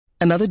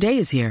Another day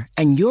is here,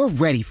 and you're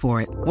ready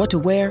for it. What to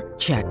wear?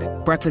 Check.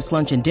 Breakfast,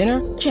 lunch, and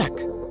dinner? Check.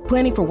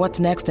 Planning for what's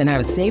next and how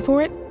to save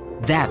for it?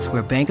 That's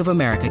where Bank of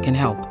America can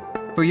help.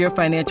 For your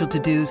financial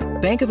to-dos,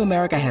 Bank of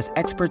America has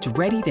experts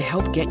ready to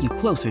help get you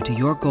closer to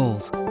your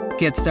goals.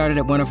 Get started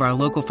at one of our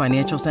local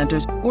financial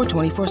centers or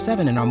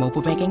 24/7 in our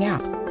mobile banking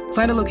app.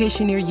 Find a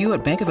location near you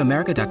at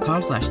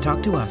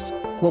bankofamerica.com/talktous.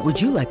 What would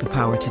you like the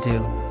power to do?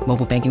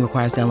 Mobile banking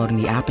requires downloading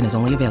the app and is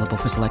only available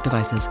for select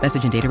devices.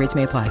 Message and data rates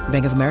may apply.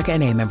 Bank of America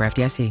N.A., member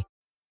FDIC.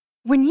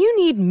 When you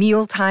need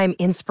mealtime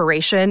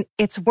inspiration,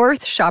 it's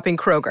worth shopping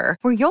Kroger,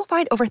 where you'll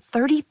find over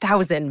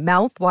 30,000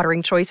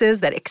 mouth-watering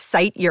choices that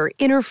excite your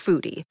inner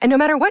foodie. And no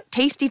matter what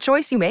tasty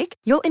choice you make,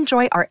 you'll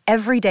enjoy our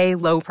everyday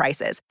low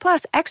prices,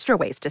 plus extra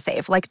ways to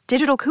save, like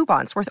digital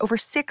coupons worth over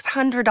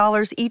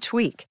 $600 each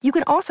week. You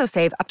can also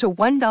save up to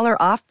 $1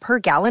 off per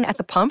gallon at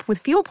the pump with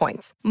fuel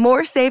points.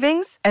 More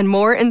savings and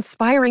more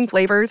inspiring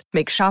flavors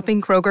make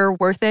shopping Kroger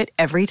worth it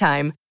every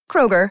time.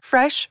 Kroger,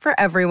 fresh for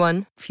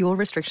everyone. Fuel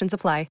restrictions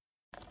apply.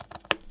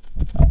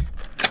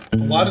 A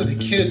lot of the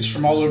kids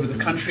from all over the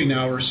country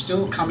now are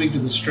still coming to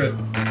the Strip.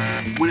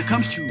 When it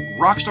comes to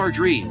rockstar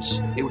dreams,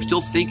 they were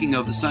still thinking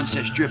of the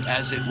Sunset Strip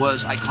as it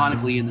was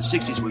iconically in the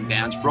 60s when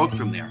bands broke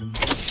from there.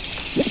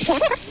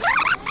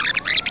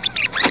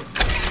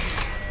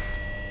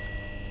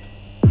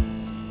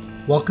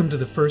 Welcome to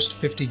the first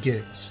 50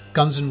 gigs,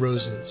 Guns N'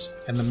 Roses,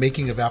 and the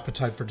making of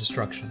Appetite for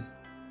Destruction.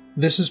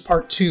 This is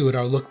part 2 at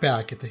our look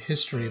back at the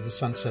history of the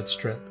Sunset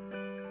Strip.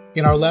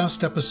 In our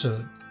last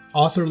episode,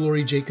 author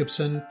Laurie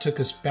Jacobson took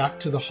us back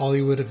to the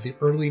Hollywood of the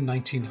early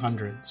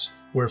 1900s,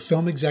 where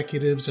film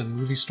executives and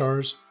movie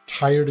stars,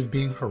 tired of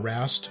being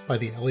harassed by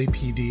the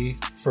LAPD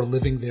for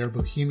living their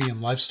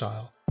bohemian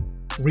lifestyle,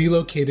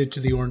 relocated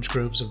to the orange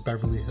groves of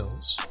Beverly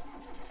Hills.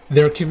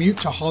 Their commute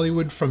to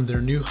Hollywood from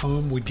their new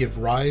home would give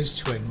rise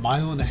to a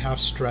 1.5-mile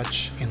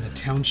stretch in the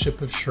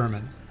township of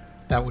Sherman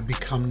that would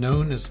become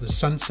known as the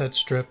Sunset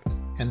Strip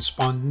and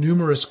spawn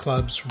numerous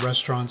clubs,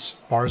 restaurants,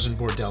 bars, and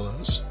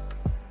bordellos.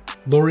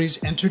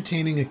 Laurie's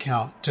entertaining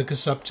account took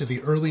us up to the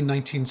early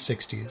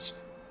 1960s,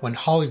 when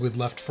Hollywood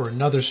left for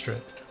another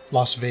strip,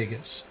 Las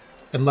Vegas,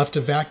 and left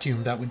a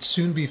vacuum that would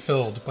soon be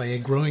filled by a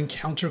growing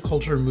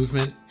counterculture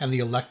movement and the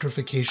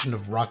electrification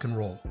of rock and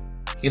roll.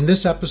 In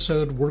this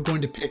episode, we're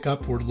going to pick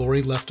up where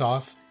Laurie left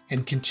off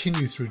and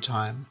continue through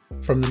time,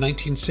 from the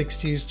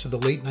 1960s to the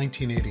late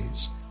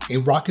 1980s, a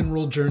rock and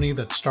roll journey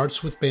that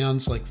starts with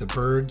bands like the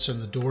Byrds and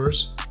the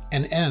Doors,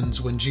 and ends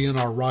when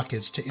GNR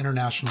rockets to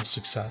international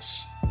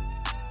success.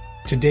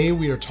 Today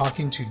we are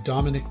talking to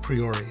Dominic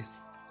Priore,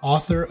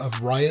 author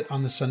of Riot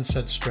on the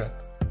Sunset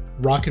Strip,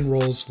 Rock and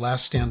Roll's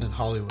Last Stand in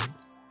Hollywood.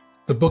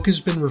 The book has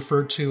been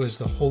referred to as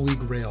the Holy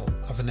Grail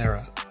of an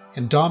era,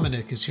 and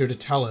Dominic is here to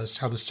tell us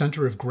how the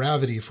center of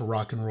gravity for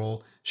rock and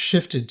roll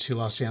shifted to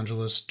Los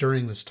Angeles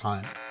during this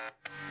time.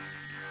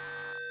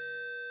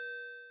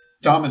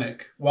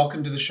 Dominic,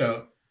 welcome to the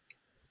show.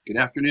 Good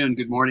afternoon,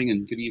 good morning,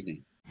 and good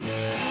evening.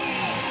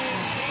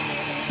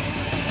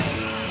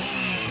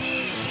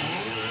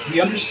 We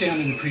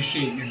understand and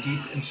appreciate your deep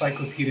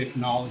encyclopedic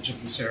knowledge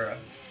of this era.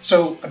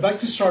 So I'd like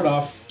to start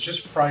off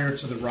just prior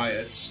to the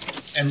riots,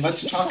 and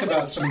let's talk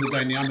about some of the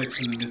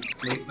dynamics in the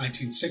late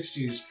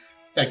 1960s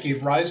that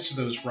gave rise to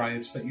those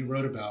riots that you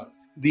wrote about.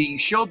 The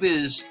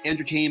showbiz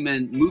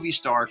entertainment movie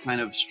star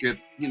kind of strip,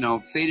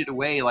 faded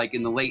away like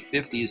in the late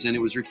 50s, and it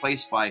was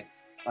replaced by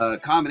a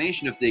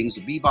combination of things,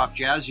 the bebop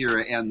jazz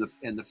era and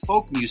the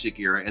folk music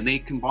era, and they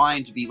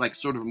combined to be like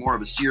sort of more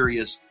of a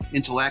serious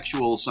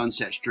intellectual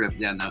Sunset Strip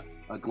than a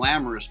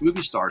glamorous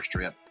movie star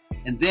strip.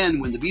 And then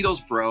when the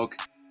Beatles broke,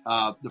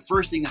 the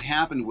first thing that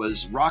happened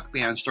was rock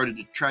bands started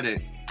to try to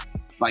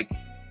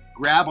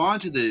grab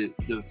onto the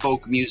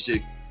folk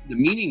music, the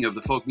meaning of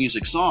the folk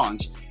music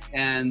songs,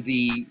 and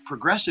the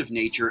progressive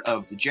nature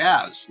of the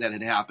jazz that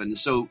had happened.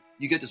 So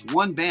you get this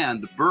one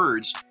band, the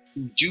Byrds,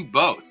 who do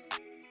both.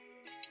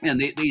 And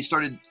they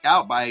started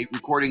out by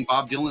recording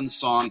Bob Dylan's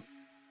song,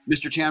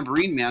 Mr.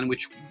 Tambourine Man,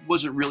 which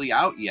wasn't really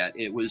out yet.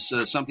 It was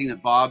something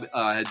that Bob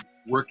had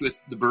worked with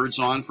the Byrds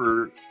on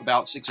for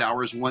about 6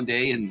 hours one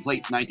day in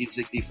late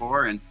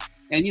 1964. And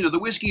the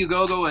Whiskey A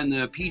Go-Go and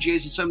the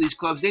PJs and some of these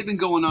clubs, they've been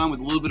going on with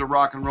a little bit of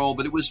rock and roll,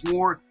 but it was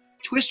more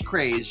twist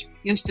craze,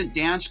 instant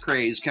dance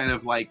craze, kind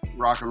of like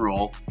rock and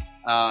roll.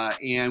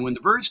 And when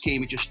the Byrds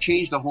came, it just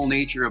changed the whole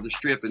nature of the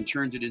strip and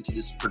turned it into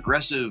this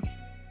progressive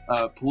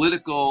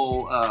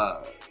political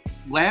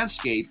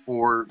landscape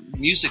for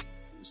music.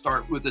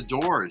 Start with the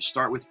Doors,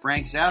 start with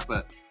Frank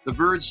Zappa, the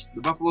Byrds,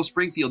 the Buffalo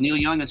Springfield, Neil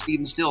Young and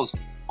Stephen Stills.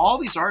 All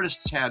these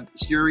artists had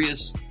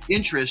serious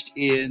interest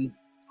in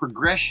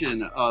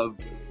progression of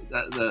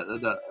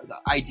the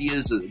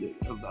ideas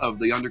of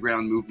the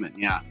underground movement.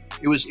 Yeah,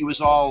 it was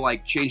all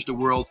like change the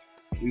world.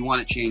 We want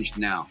it changed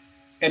now.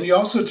 And you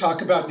also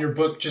talk about in your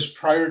book, just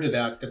prior to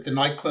that the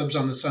nightclubs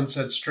on the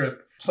Sunset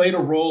Strip played a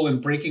role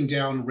in breaking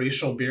down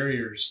racial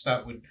barriers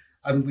that would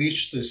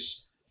unleash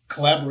this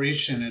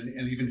collaboration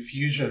and even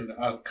fusion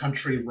of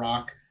country,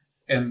 rock,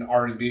 and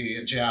R&B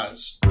and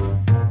jazz.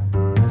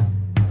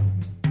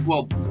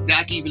 Well,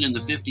 back even in the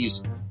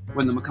 50s,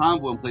 when the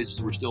Macombo and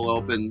places were still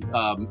open,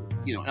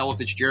 Ella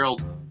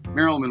Fitzgerald,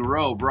 Marilyn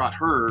Monroe brought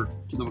her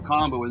to the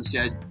Macombo and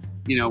said,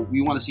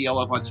 we want to see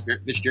Ella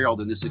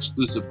Fitzgerald in this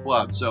exclusive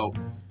club. So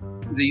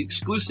the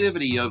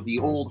exclusivity of the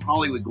old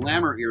Hollywood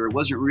glamour era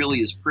wasn't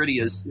really as pretty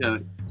as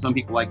some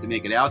people like to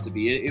make it out to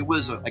be. It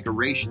was like a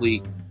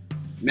racially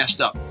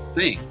messed up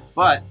thing.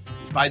 But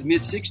by the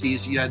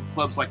mid-'60s, you had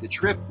clubs like the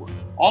Trip.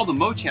 All the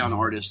Motown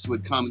artists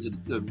would come to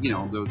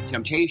the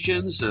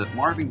Temptations,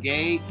 Marvin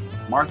Gaye,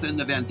 Martha and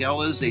the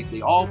Vandellas.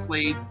 They all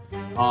played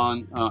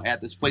on at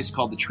this place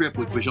called the Trip,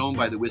 which was owned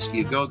by the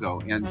Whiskey A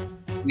Go-Go. And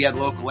we had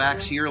local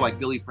acts here like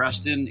Billy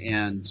Preston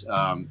and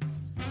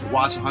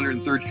Watts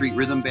 103rd Street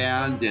Rhythm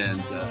Band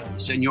and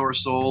Senor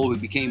Soul, who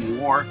became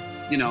War.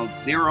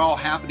 They were all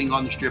happening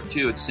on the Strip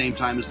too at the same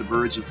time as the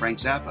Byrds and Frank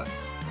Zappa.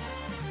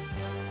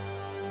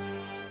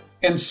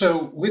 And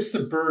so with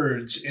the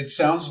Byrds, it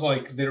sounds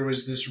like there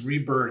was this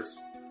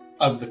rebirth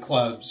of the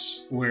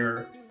clubs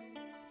where,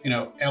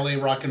 LA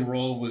rock and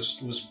roll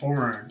was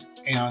born,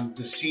 and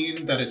the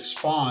scene that it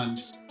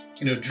spawned,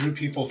 drew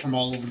people from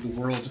all over the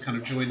world to kind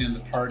of join in the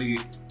party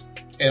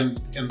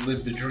and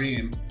live the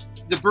dream.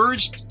 The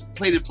Byrds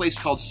played at a place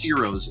called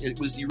Ciro's. It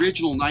was the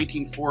original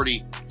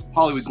 1940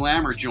 Hollywood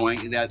glamour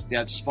joint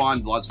that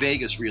spawned Las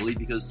Vegas, really,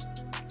 because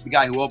the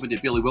guy who opened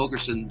it, Billy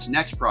Wilkerson's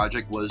next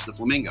project was the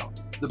Flamingo.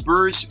 The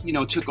Byrds,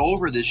 took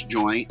over this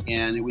joint,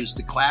 and it was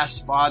the class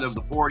spot of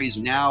the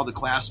 40s, now the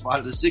class spot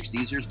of the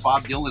 60s. Here's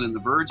Bob Dylan and the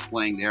Byrds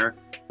playing there.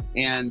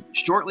 And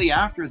shortly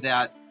after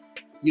that,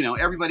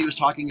 everybody was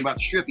talking about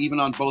the Strip,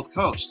 even on both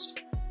coasts.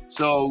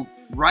 So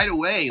right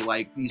away,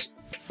 like these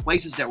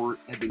places that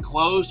had been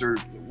closed or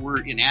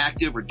were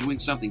inactive or doing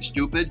something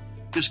stupid,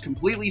 just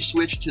completely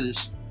switched to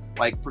this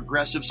like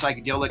progressive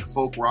psychedelic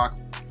folk rock,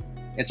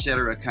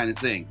 etc. kind of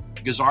thing.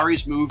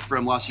 Gazzarri's moved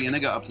from La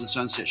Cienega up to the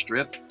Sunset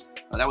Strip.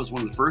 That was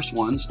one of the first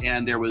ones,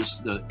 and there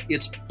was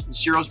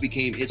Ciro's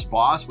became It's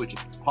Boss, which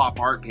is pop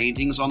art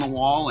paintings on the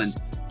wall, and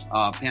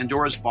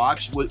Pandora's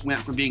Box went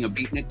from being a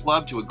beatnik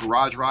club to a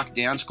garage rock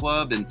dance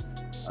club, and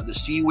the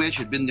Sea Witch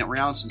had been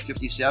around since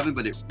 '57,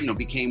 but it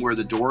became where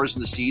the Doors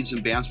and the Seeds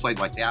and bands played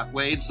like that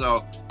played.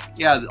 So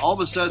yeah, all of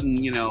a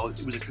sudden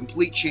it was a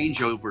complete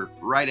changeover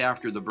right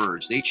after the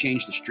Byrds. They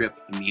changed the Strip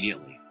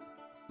immediately.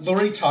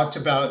 Laurie talked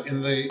about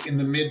in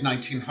the mid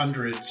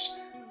 1900s.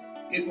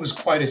 It was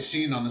quite a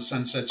scene on the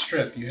Sunset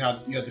Strip. You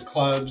had the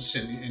clubs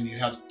and you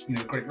had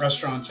great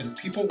restaurants, and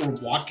people were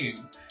walking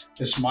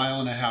this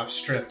 1.5-mile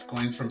strip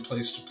going from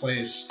place to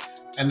place,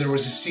 and there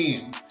was a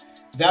scene.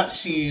 That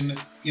scene,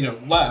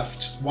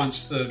 left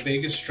once the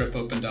Vegas Strip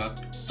opened up.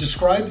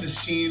 Describe the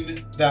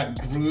scene that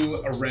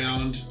grew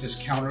around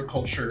this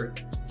counterculture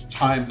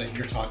time that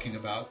you're talking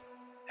about.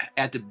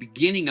 At the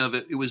beginning of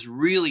it, it was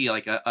really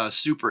like a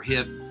super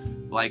hip,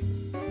 like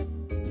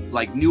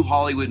new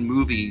Hollywood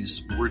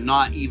movies were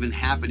not even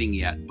happening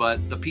yet,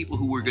 but the people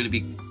who were going to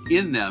be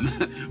in them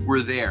were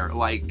there.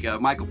 Like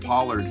Michael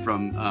Pollard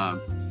from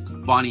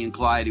Bonnie and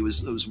Clyde, who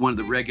was one of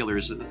the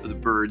regulars of the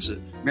Byrds.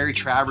 Mary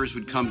Travers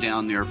would come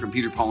down there from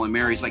Peter, Paul, and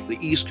Mary's. Like the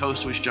East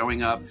Coast was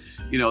showing up.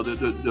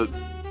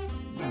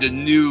 The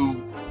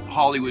new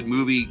Hollywood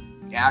movie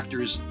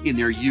actors in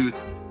their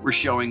youth were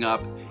showing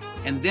up,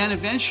 and then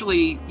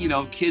eventually,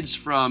 kids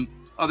from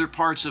other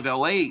parts of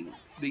LA.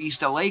 The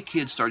East LA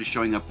kids started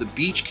showing up. The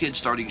beach kids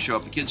started to show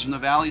up. The kids from the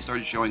Valley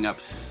started showing up.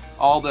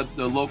 All the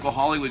local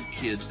Hollywood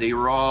kids, they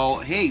were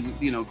all,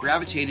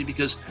 gravitated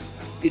because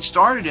it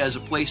started as a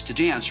place to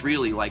dance,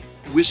 really, like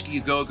Whiskey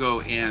A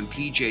Go-Go and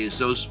PJ's,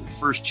 those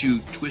first two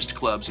twist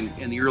clubs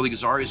and the early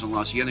Gazzarri's in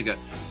La Cienega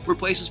were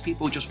places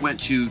people just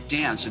went to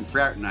dance and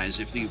fraternize.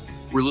 If they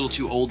were a little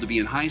too old to be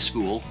in high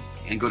school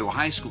and go to a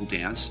high school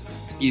dance,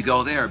 you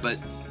go there. But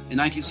in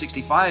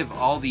 1965,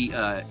 all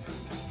the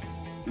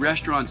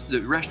restaurant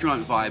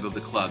vibe of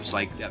the clubs,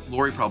 like that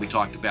Laurie probably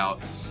talked about,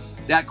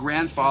 that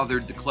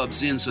grandfathered the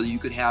clubs in so that you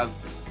could have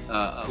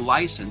a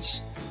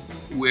license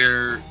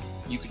where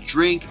you could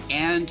drink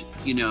and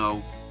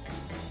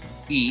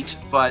eat,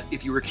 but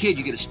if you were a kid,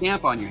 you get a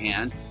stamp on your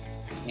hand,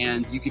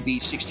 and you could be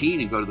 16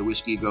 and go to the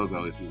Whiskey A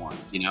Go-Go if you want,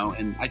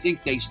 And I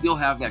think they still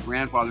have that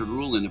grandfathered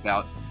rule in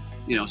about,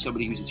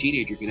 somebody who's a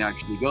teenager can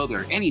actually go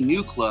there. Any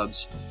new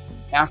clubs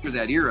after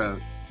that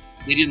era,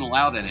 they didn't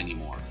allow that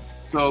anymore.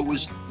 So it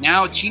was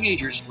now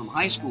teenagers from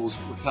high schools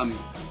were coming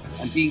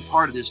and being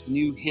part of this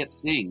new hip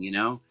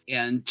thing,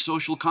 and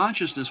social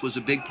consciousness was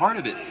a big part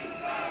of it.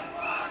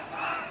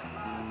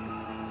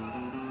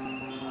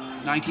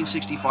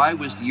 1965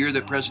 was the year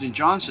that President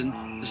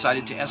Johnson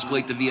decided to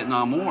escalate the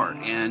Vietnam War,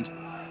 and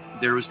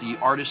there was the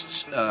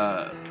Artists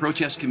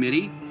Protest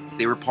Committee.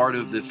 They were part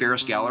of the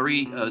Ferris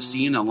Gallery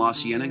scene on La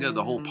Cienega,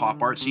 the whole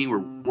pop art scene where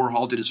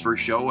Warhol did his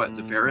first show at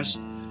the Ferris.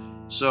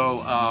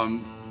 So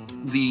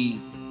the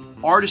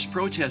Artists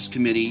Protest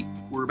Committee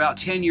were about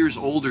 10 years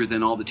older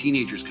than all the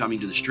teenagers coming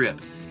to the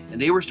Strip, and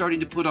they were starting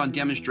to put on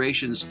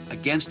demonstrations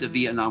against the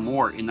Vietnam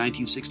War in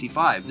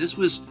 1965. This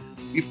was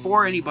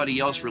before anybody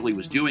else really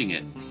was doing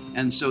it.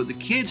 And so the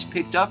kids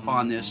picked up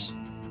on this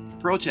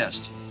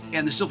protest,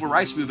 and the civil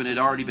rights movement had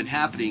already been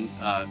happening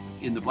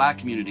in the black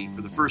community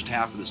for the first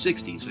half of the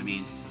 60s. I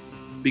mean,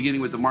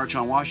 beginning with the March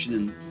on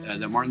Washington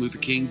that Martin Luther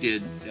King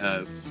did,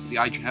 the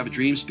I Have a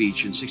Dream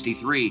speech in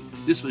 '63.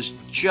 This was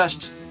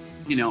just,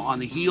 on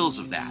the heels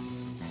of that.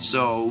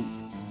 So,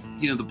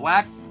 the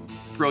black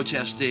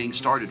protest thing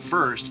started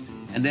first,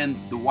 and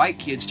then the white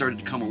kids started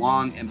to come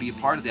along and be a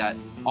part of that,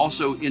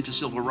 also into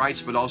civil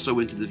rights, but also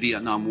into the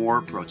Vietnam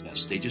War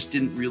protests. They just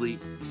didn't really,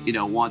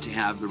 want to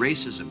have the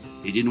racism.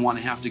 They didn't want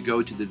to have to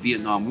go to the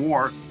Vietnam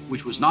War,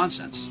 which was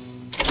nonsense.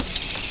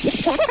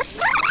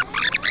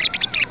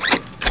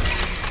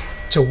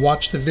 To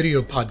watch the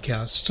video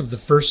podcast of the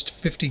first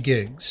 50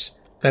 gigs,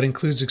 that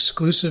includes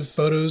exclusive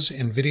photos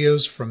and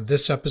videos from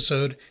this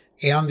episode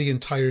and the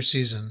entire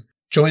season,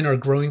 join our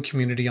growing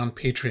community on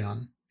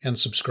Patreon and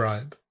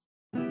subscribe.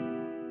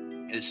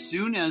 As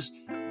soon as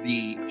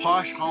the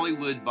posh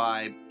Hollywood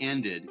vibe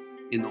ended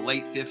in the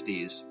late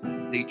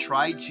 50s, they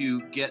tried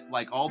to get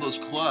all those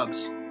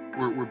clubs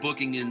were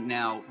booking in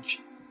now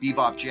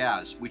bebop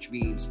jazz, which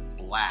means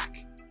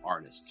black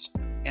artists.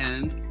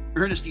 And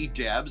Ernest E.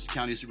 Debs,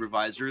 county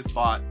supervisor,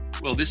 thought,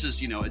 well, this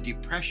is, a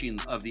depression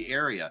of the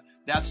area.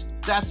 That's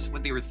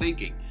what they were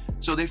thinking.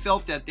 So they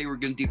felt that they were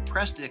going to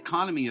depress the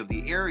economy of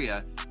the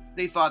area.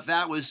 They thought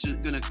that was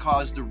going to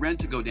cause the rent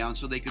to go down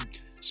so they could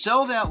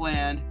sell that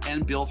land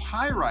and build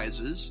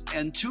high-rises.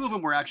 And two of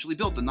them were actually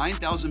built. The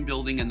 9000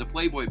 building and the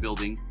Playboy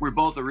building were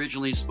both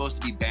originally supposed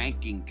to be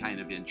banking kind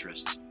of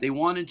interests. They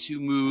wanted to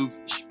move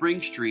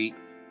Spring Street,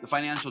 the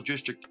financial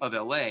district of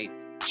LA,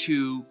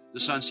 to the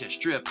Sunset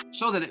Strip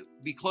so that it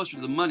would be closer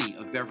to the money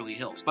of Beverly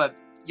Hills. But,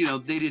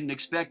 they didn't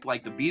expect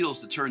the Beatles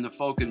to turn the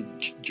folk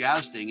and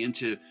jazz thing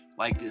into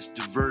this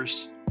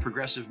diverse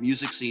progressive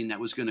music scene that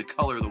was going to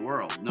color the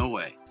world. No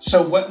way.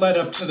 So what led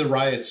up to the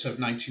riots of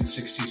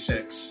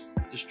 1966?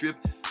 The Strip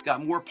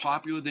got more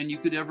popular than you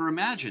could ever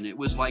imagine. It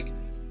was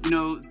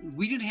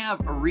we didn't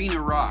have arena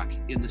rock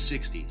in the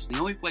 60s. The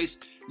only place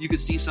you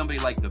could see somebody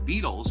like the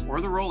Beatles or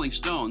the Rolling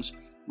Stones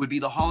would be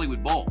the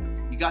Hollywood Bowl.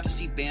 You got to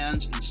see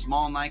bands in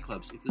small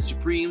nightclubs. If the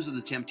Supremes or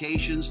the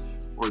Temptations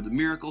or the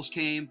Miracles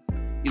came,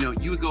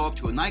 you would go up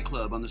to a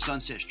nightclub on the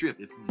Sunset Strip.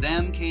 If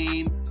Them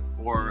came,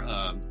 or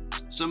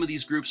some of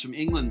these groups from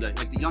England,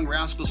 like the Young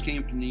Rascals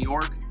came from New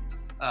York,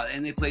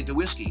 and they played the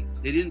Whiskey.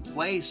 They didn't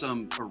play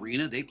some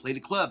arena, they played a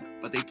club,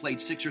 but they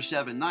played 6 or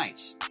 7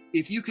 nights.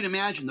 If you can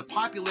imagine the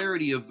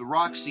popularity of the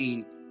rock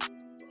scene,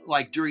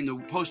 during the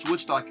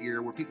post-Woodstock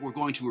era where people were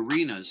going to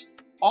arenas,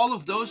 all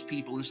of those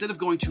people, instead of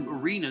going to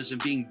arenas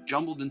and being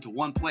jumbled into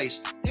one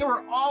place, they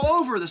were all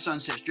over the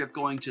Sunset Strip,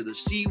 going to the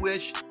Sea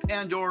Witch,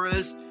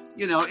 Pandora's.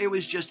 It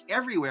was just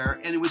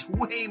everywhere, and it was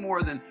way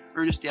more than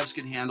Ernest Debs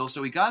could handle.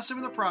 So he got some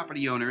of the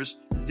property owners.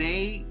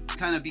 They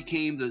kind of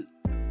became the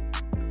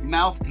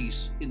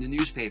mouthpiece in the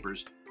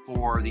newspapers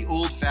for the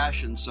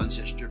old-fashioned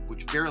Sunset Strip,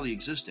 which barely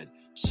existed.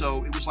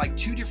 So it was like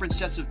two different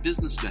sets of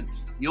businessmen.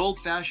 The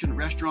old-fashioned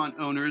restaurant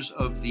owners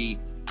of the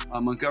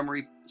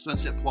Montgomery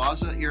Sunset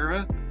Plaza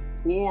era,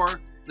 or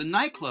the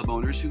nightclub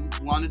owners who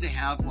wanted to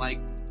have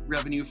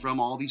revenue from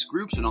all these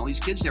groups and all these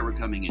kids that were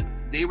coming in.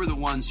 They were the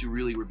ones who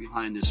really were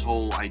behind this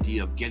whole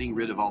idea of getting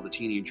rid of all the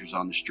teenagers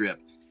on the Strip.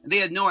 And they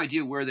had no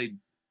idea where they'd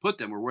put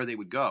them or where they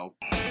would go.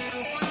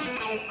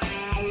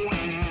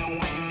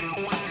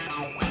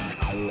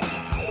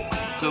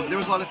 So there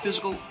was a lot of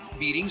physical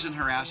beatings and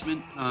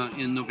harassment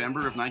in November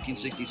of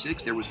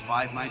 1966. There was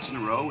 5 nights in a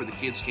row where the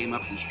kids came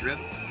up to the Strip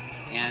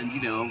and,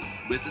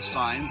 with the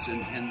signs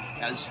and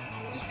as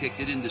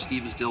depicted into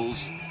Stephen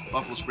Stills'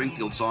 Buffalo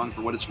Springfield song,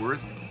 For What It's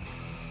Worth,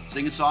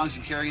 singing songs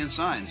and carrying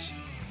signs.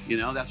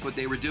 That's what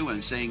they were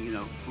doing, saying,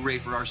 hooray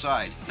for our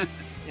side.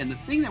 And the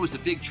thing that was the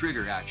big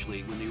trigger,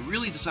 actually, when they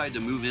really decided to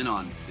move in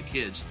on the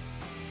kids,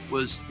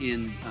 was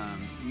in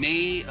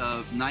May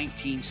of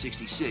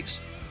 1966,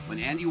 when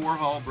Andy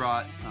Warhol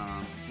brought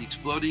the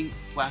Exploding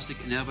Plastic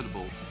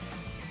Inevitable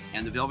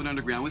and the Velvet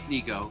Underground with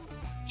Nico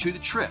to the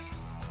Trip.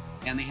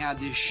 And they had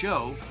this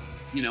show,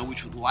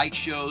 which was light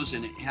shows,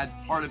 and it had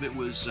part of it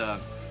was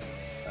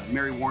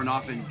Mary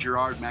Warnoff and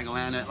Gerard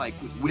Magallana,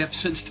 with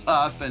whips and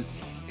stuff, and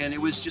it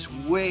was just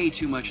way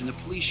too much, and the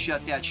police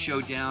shut that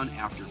show down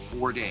after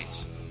 4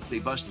 days. They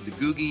busted the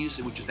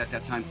Googies, which was at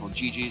that time called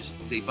Gigi's.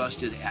 They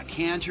busted at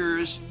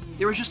Cantor's.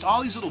 There was just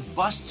all these little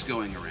busts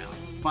going around.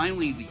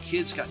 Finally, the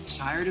kids got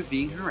tired of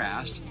being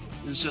harassed,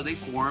 and so they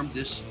formed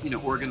this,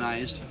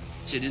 organized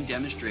sit-in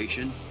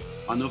demonstration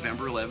on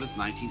November 11th,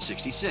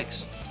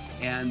 1966.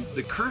 And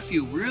the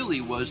curfew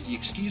really was the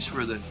excuse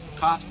for the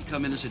cops to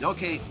come in and said,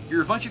 okay,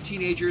 you're a bunch of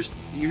teenagers,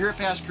 and you're here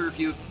past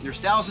curfew, there's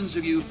thousands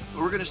of you,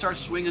 and we're going to start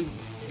swinging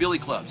billy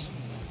clubs.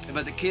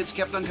 But the kids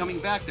kept on coming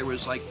back. There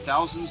was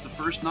thousands the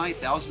first night,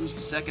 thousands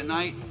the second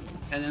night,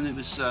 and then it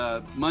was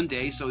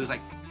Monday, so it was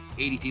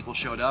 80 people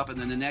showed up, and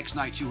then the next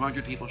night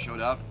 200 people showed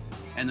up,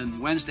 and then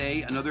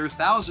Wednesday another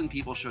 1,000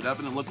 people showed up,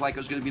 and it looked like it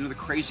was going to be another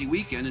crazy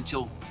weekend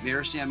until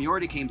Mayor Sam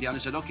Yorty came down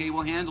and said, okay,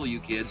 we'll handle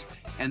you kids,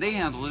 and they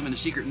handled him in a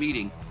secret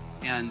meeting.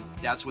 And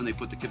that's when they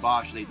put the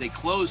kibosh. They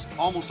closed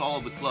almost all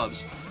of the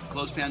clubs,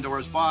 closed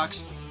Pandora's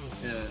Box,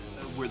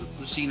 where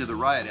the scene of the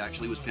riot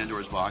actually was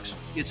Pandora's Box.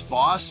 Its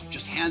boss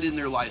just handed in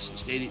their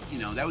license. They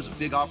didn't, that was a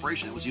big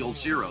operation. It was the old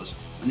Ciro's.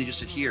 And they just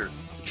said, here,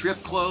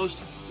 Trip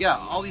closed. Yeah,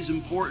 all these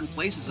important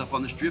places up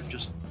on the Strip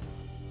just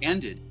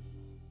ended.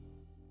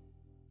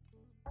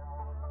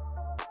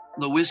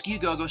 The Whiskey A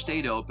Go-Go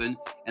stayed open,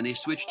 and they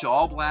switched to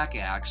all black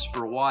acts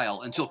for a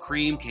while until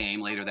Cream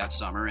came later that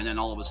summer, and then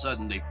all of a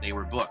sudden they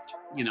were booked.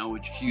 You know, a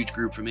huge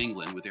group from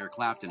England with Eric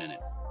Clapton in it.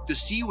 The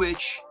Sea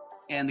Witch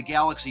and the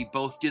Galaxy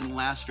both didn't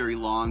last very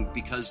long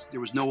because there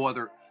was no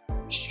other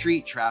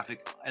street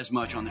traffic as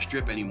much on the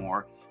Strip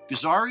anymore.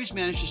 Gazzarri's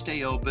managed to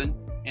stay open,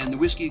 and the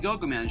Whiskey A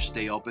Go-Go managed to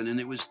stay open, and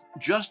it was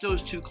just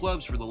those two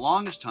clubs for the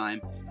longest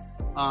time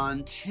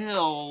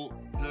until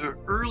the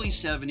early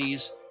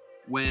 70s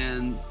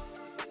when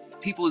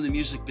people in the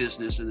music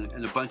business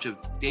and a bunch of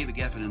David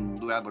Geffen and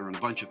Lou Adler and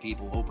a bunch of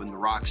people opened the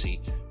Roxy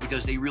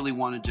because they really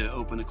wanted to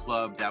open a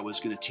club that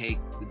was going to take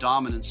the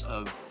dominance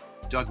of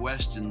Doug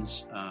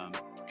Weston's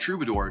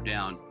Troubadour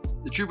down.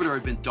 The Troubadour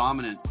had been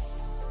dominant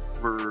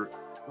for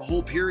the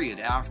whole period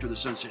after the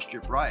Sunset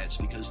Strip riots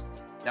because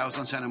that was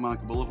on Santa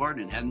Monica Boulevard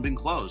and it hadn't been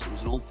closed. It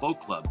was an old folk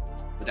club,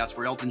 but that's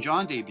where Elton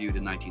John debuted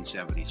in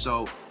 1970.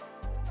 So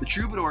the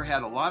Troubadour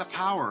had a lot of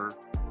power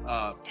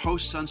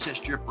post-Sunset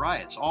Strip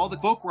riots. All the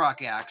folk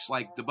rock acts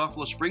like the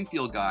Buffalo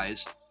Springfield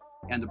guys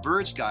and the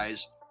Byrds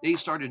guys, they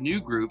started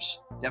new groups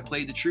that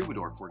played the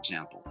Troubadour, for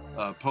example.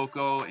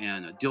 Poco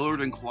and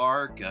Dillard and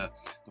Clark, the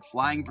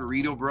Flying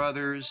Burrito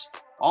Brothers,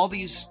 all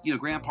these,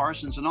 Graham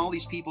Parsons and all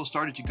these people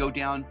started to go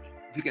down.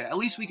 At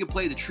least we could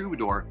play the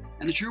Troubadour.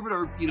 And the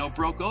Troubadour,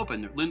 broke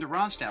open. Linda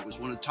Ronstadt was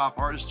one of the top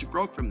artists who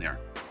broke from there.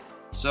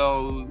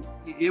 So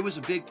it was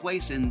a big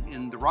place,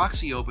 and the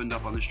Roxy opened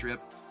up on the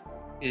Strip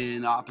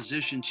in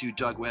opposition to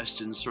Doug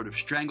Weston's sort of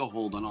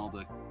stranglehold on all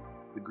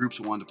the groups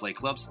who wanted to play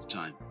clubs at the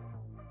time.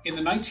 In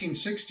the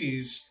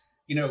 1960s,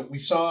 we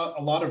saw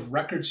a lot of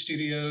record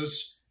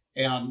studios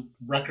and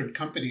record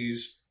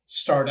companies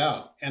start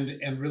out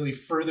and really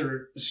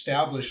further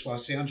establish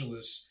Los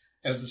Angeles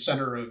as the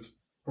center of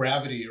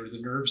gravity or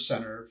the nerve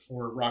center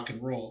for rock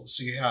and roll.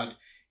 So you had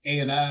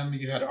A&M,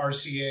 you had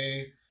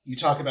RCA, you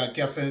talk about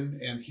Geffen,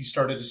 and he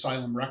started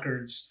Asylum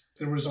Records.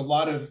 There was a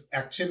lot of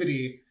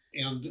activity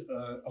and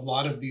a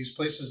lot of these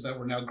places that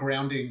were now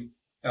grounding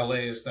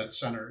LA as that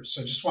center.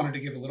 So I just wanted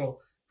to give a little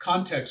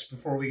context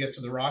before we get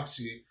to the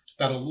Roxy,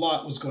 that a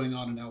lot was going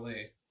on in LA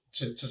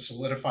to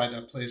solidify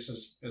that place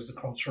as the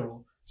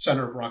cultural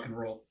center of rock and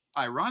roll.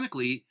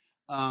 Ironically,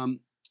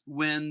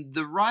 when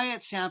the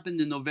riots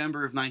happened in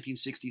November of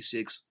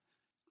 1966,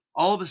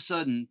 all of a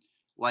sudden,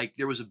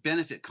 there was a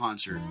benefit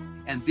concert.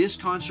 And this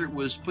concert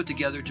was put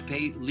together to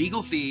pay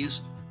legal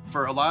fees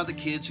for a lot of the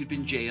kids who'd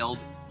been jailed.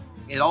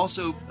 It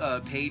also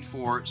paid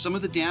for some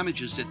of the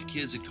damages that the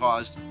kids had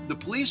caused. The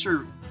police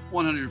are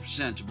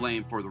 100% to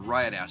blame for the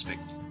riot aspect.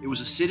 It was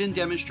a sit-in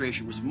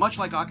demonstration. It was much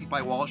like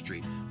Occupy Wall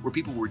Street, where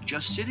people were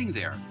just sitting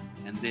there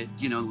and they,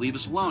 leave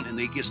us alone. And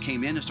they just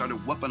came in and started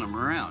whooping them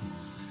around.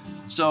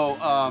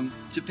 So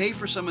to pay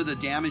for some of the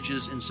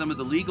damages and some of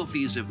the legal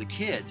fees of the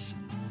kids,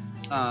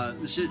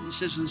 the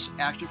Citizens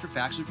Action for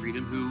Facts and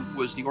Freedom, who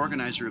was the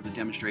organizer of the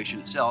demonstration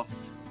itself,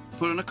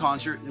 put on a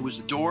concert. It was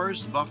the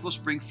Doors, the Buffalo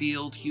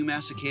Springfield, Hugh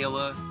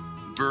Masekela,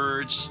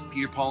 Byrds,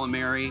 Peter, Paul, and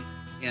Mary,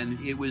 and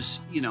it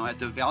was, at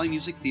the Valley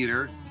Music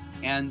Theater,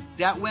 and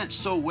that went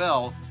so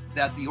well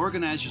that the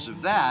organizers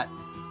of that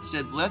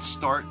said, let's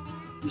start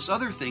this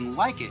other thing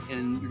like it,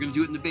 and you're going to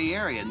do it in the Bay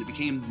Area, and it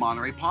became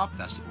Monterey Pop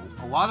Festival.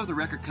 A lot of the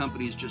record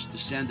companies just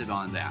descended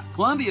on that.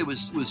 Columbia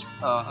was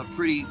a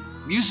pretty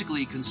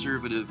musically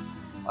conservative,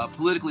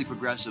 politically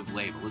progressive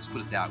label, let's put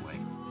it that way.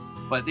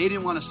 But they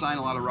didn't want to sign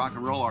a lot of rock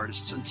and roll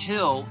artists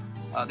until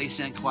they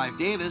sent Clive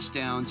Davis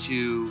down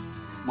to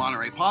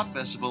Monterey Pop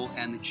Festival,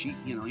 and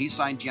he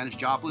signed Janis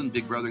Joplin,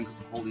 Big Brother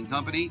Holding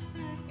Company,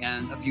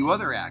 and a few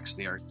other acts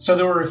there. So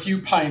there were a few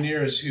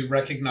pioneers who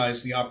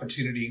recognized the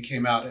opportunity and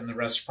came out, and the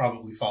rest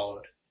probably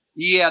followed.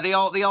 Yeah, they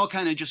all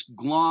kind of just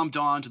glommed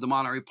on to the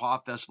Monterey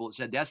Pop Festival. It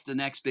said that's the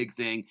next big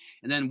thing.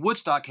 And then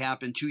Woodstock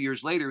happened 2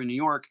 years later in New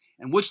York,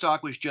 and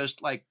Woodstock was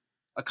just like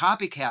a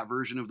copycat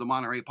version of the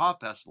Monterey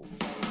Pop Festival.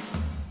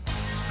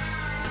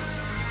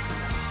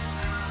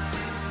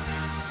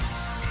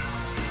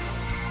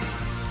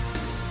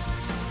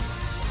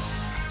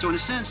 So in a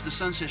sense, the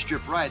Sunset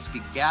Strip riots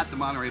begat the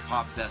Monterey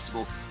Pop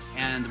Festival,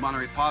 and the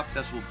Monterey Pop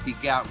Festival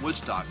begat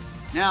Woodstock.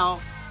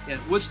 Now, at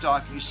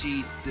Woodstock, you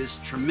see this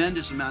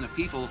tremendous amount of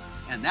people,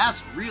 and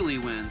that's really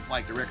when,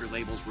 the record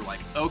labels were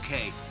like,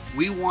 okay,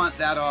 we want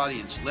that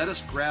audience. Let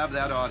us grab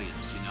that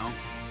audience,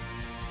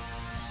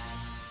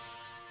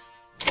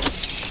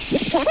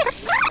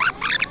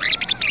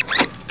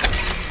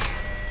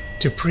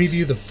 To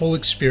preview the full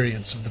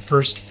experience of the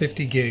First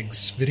 50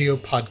 Gigs video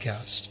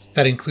podcast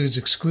that includes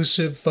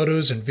exclusive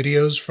photos and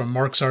videos from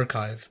Mark's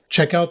archive,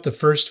 check out the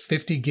First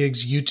 50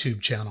 Gigs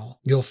YouTube channel.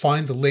 You'll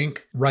find the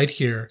link right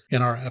here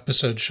in our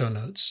episode show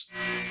notes.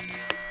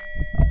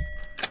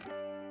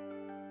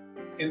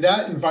 In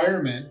that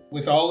environment,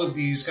 with all of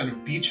these kind of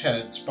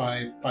beachheads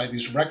by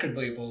these record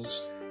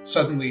labels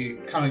suddenly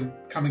coming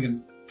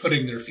and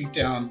putting their feet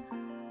down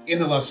in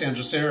the Los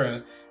Angeles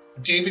era,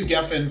 David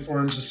Geffen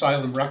forms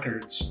Asylum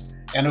Records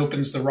and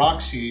opens the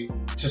Roxy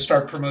to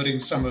start promoting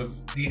some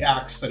of the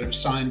acts that have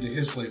signed to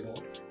his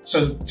label.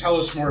 So tell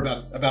us more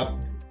about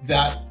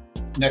that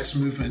next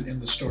movement in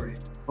the story.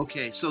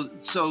 Okay, so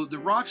the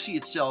Roxy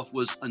itself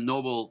was a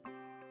noble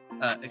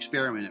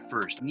experiment at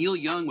first. Neil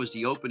Young was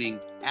the opening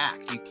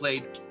act. He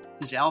played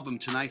his album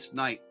Tonight's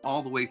Night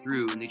all the way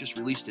through, and they just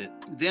released it.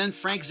 Then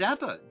Frank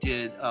Zappa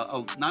did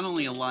not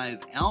only a live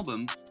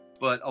album,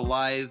 but a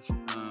live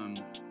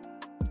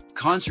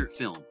concert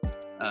film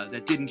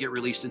that didn't get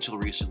released until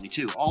recently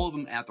too. All of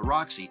them at the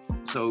Roxy.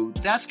 So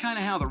that's kind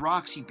of how the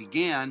Roxy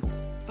began.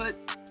 But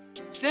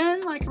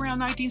then, like around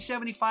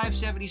 1975,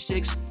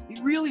 76, it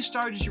really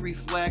started to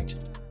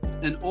reflect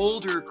an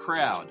older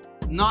crowd.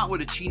 Not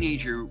what a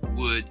teenager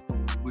would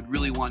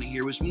really want to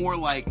hear. It was more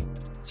like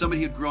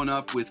somebody who had grown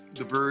up with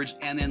the Byrds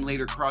and then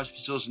later Crosby,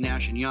 Stills,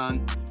 Nash and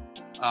Young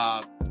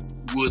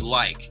would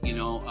like,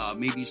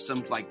 maybe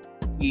some like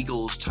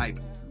Eagles type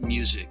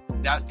music.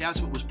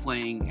 That's what was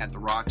playing at the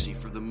Roxy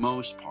for the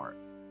most part.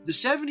 The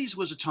 70s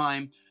was a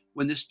time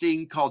when this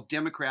thing called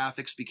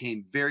demographics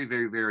became very,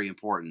 very, very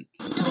important.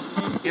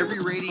 Every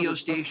radio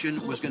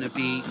station was going to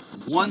be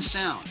one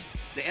sound.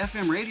 The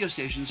FM radio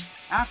stations,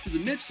 after the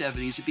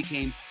mid-70s, it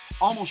became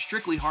almost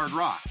strictly hard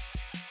rock.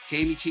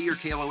 KMET or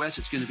KLOS,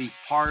 it's going to be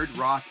hard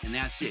rock, and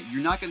that's it.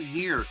 You're not going to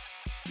hear,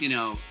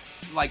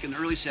 like in the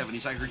early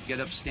 70s, I heard Get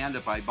Up, Stand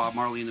Up by Bob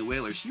Marley and the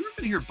Wailers. You were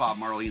going to hear Bob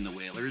Marley and the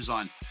Wailers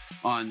on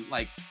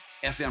like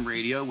FM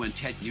radio when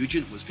Ted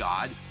Nugent was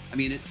God. I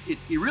mean, it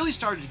really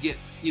started to get,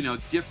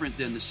 different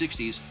than the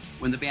 60s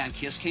when the band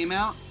Kiss came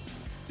out,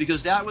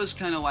 because that was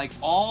kind of like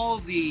all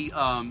the,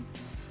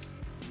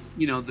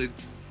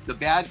 the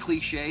bad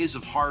cliches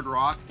of hard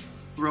rock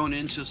thrown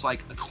into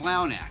like a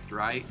clown act,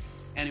 right?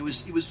 And it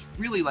was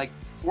really like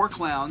four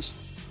clowns,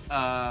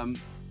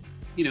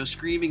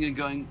 screaming and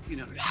going,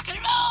 rock and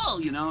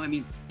roll,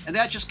 and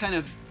that just kind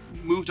of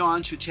moved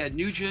on to Ted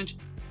Nugent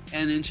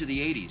and into the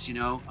 80s,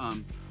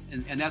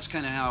 and that's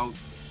kind of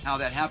how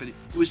that happened.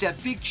 It was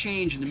that big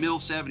change in the middle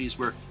 70s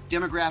where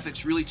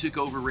demographics really took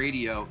over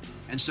radio,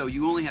 and so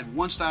you only had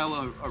one style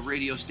of a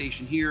radio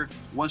station here,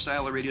 one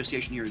style of radio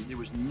station here, and there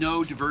was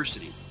no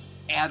diversity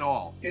at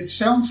all. It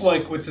sounds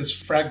like with this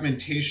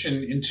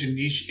fragmentation into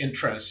niche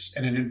interests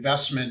and an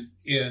investment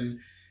in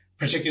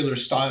particular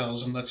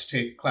styles, and let's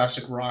take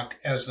classic rock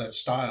as that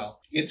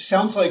style, it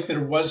sounds like there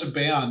was a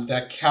band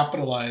that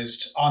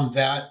capitalized on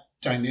that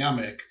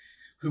dynamic,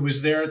 who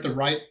was there at the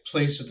right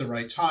place at the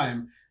right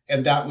time,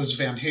 and that was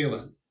Van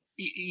Halen.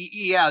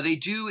 Yeah, they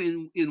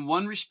do. In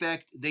one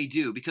respect, they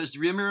do, because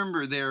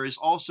remember, there is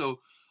also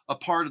a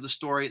part of the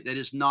story that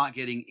is not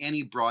getting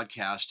any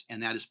broadcast,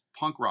 and that is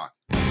punk rock.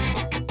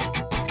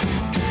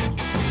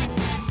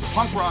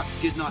 Punk rock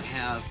did not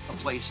have a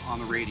place on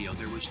the radio.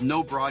 There was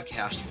no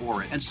broadcast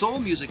for it. And soul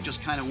music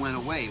just kind of went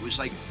away. It was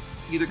like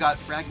either got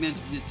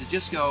fragmented into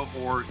disco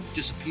or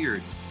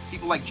disappeared.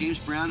 People like James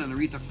Brown and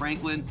Aretha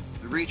Franklin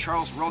and Ray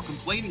Charles were all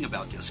complaining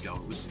about disco.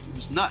 It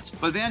was nuts.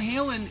 But Van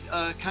Halen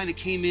kind of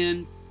came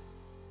in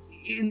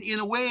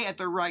a way at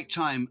the right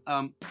time.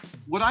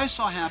 What I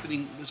saw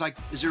happening was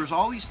there was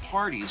all these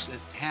parties that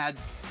had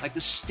like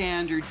the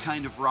standard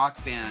kind of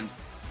rock band,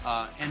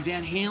 and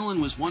Van Halen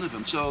was one of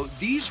them. So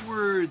these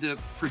were the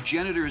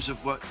progenitors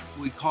of what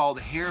we call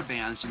the hair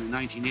bands in the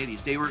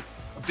 1980s. They were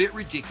a bit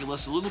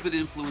ridiculous, a little bit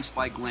influenced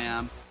by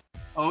glam.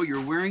 Oh,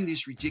 you're wearing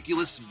these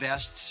ridiculous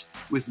vests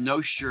with no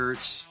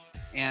shirts,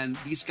 and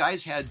these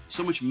guys had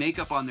so much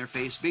makeup on their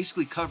face,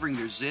 basically covering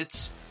their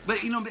zits.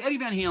 But Eddie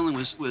Van Halen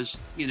was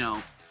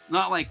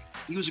not like,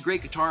 he was a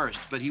great guitarist,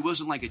 but he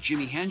wasn't like a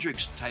Jimi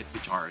Hendrix type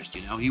guitarist.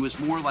 He was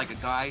more like a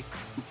guy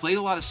who played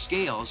a lot of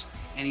scales,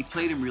 and he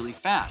played them really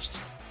fast.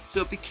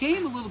 So it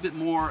became a little bit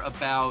more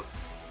about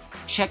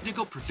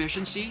technical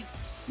proficiency,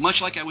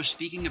 much like I was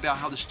speaking about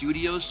how the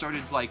studios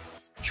started like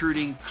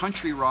turning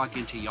country rock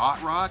into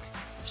yacht rock.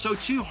 So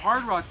too,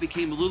 hard rock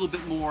became a little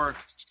bit more,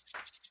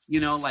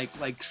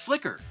 like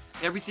slicker.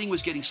 Everything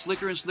was getting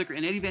slicker and slicker,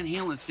 and Eddie Van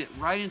Halen fit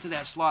right into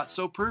that slot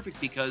so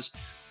perfect because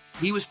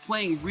he was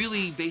playing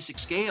really basic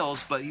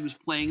scales, but he was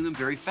playing them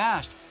very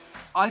fast.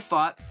 I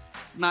thought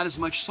not as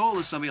much soul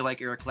as somebody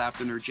like Eric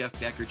Clapton or Jeff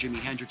Beck or Jimi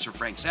Hendrix or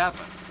Frank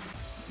Zappa.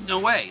 No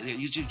way.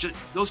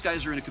 Those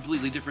guys are in a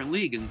completely different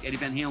league, and Eddie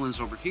Van Halen's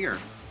over here.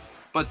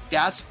 But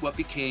that's what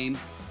became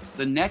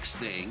the next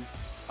thing,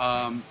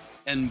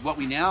 and what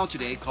we now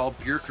today call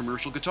pure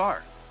commercial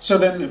guitar. So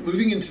then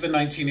moving into the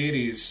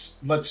 1980s,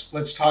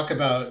 let's talk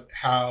about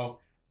how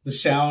the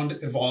sound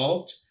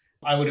evolved.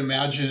 I would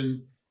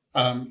imagine,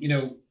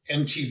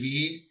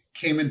 MTV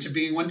came into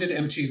being. When did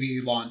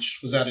MTV launch?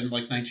 Was that in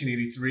like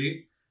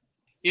 1983?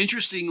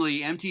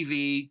 Interestingly,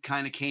 MTV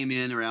kind of came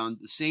in around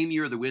the same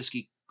year the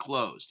Whiskey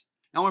closed.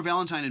 Elmer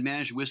Valentine had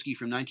managed Whiskey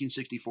from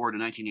 1964 to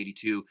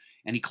 1982,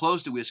 and he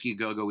closed the Whiskey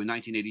Go-Go in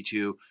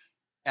 1982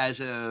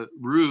 as a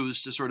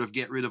ruse to sort of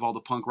get rid of all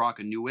the punk rock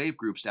and new wave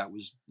groups. The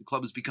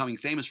club was becoming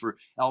famous for.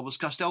 Elvis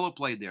Costello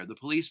played there, the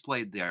Police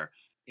played there,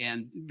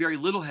 and very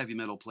little heavy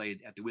metal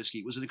played at the Whiskey.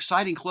 It was an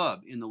exciting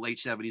club in the late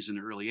 70s and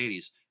the early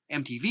 80s.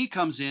 MTV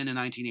comes in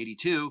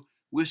 1982,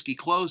 Whiskey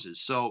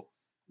closes. So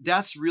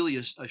that's really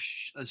a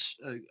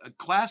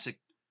classic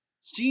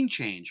scene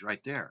change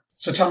right there.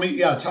 So tell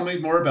me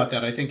more about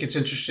that. I think it's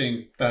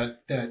interesting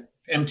that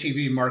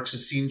MTV marks a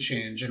scene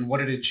change, and what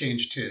did it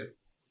change to?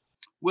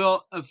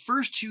 Well, the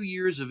first 2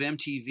 years of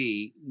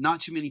MTV, not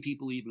too many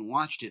people even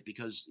watched it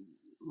because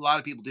a lot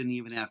of people didn't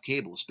even have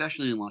cable,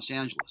 especially in Los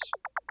Angeles.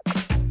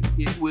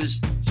 It was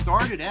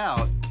started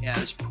out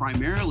as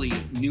primarily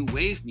new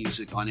wave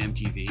music on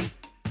MTV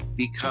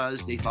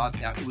because they thought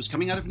that it was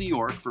coming out of New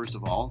York, first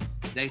of all.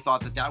 They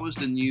thought that was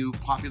the new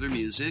popular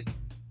music,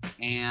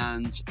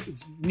 and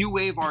new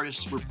wave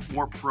artists were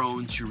more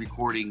prone to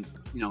recording,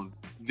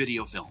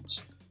 video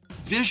films.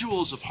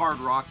 Visuals of hard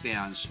rock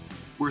bands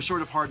were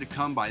sort of hard to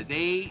come by.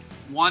 They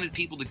wanted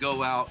people to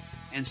go out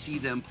and see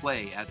them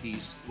play at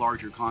these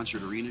larger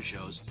concert arena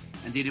shows,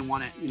 and they didn't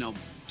want to,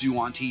 do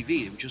on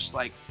TV. It was just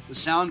like the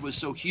sound was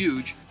so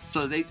huge,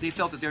 so they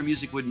felt that their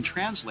music wouldn't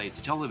translate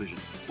to television.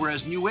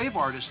 Whereas new wave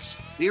artists,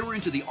 they were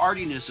into the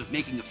artiness of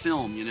making a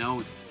film,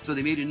 so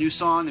they made a new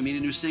song, they made a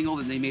new single,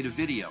 then they made a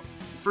video.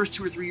 The first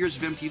 2 or 3 years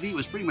of MTV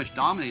was pretty much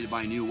dominated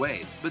by new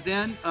wave. But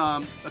then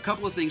a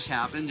couple of things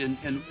happened,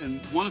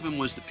 and one of them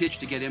was the pitch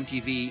to get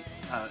MTV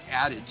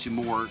added to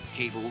more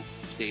cable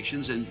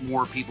stations, and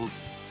more people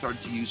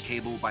started to use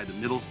cable by the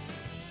middle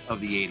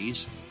of the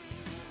 80s.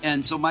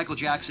 And so Michael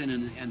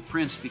Jackson and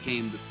Prince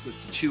became the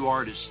two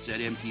artists that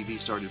MTV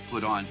started to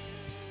put on.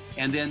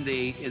 And then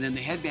the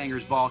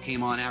Headbangers Ball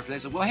came on after that.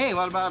 They said, well, hey,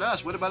 what about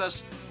us? What about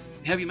us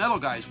heavy metal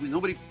guys?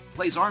 Nobody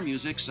plays our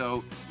music.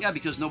 So, yeah,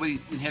 because nobody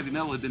in heavy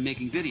metal had been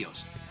making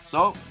videos.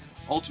 So,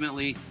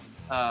 ultimately,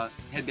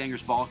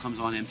 Headbangers Ball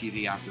comes on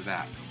MTV after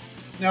that.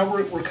 Now,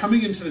 we're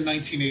coming into the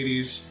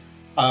 1980s.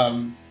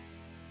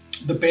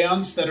 The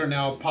bands that are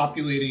now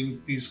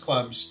populating these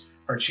clubs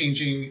are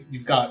changing.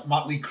 You've got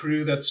Motley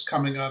Crue that's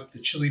coming up, the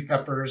Chili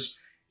Peppers,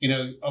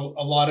 a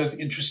lot of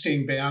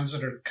interesting bands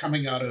that are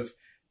coming out of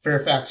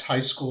Fairfax High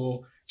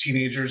School,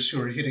 teenagers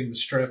who are hitting the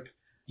Strip.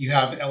 You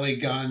have LA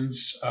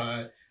Guns,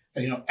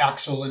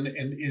 Axl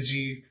and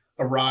Izzy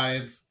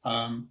arrive,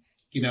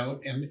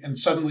 and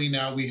suddenly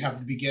now we have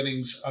the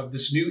beginnings of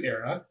this new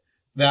era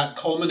that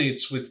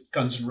culminates with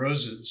Guns N'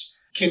 Roses.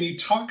 Can you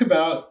talk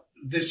about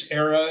this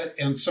era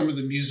and some of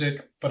the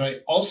music? But I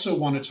also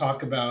want to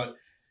talk about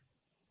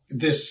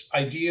this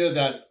idea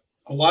that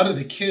a lot of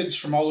the kids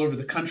from all over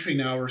the country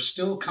now are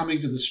still coming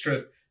to the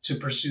Strip to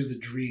pursue the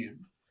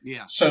dream.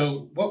 Yeah.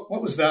 So what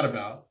was that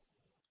about?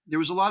 There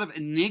was a lot of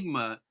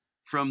enigma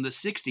from the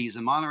 60s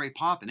and Monterey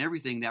Pop and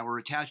everything that were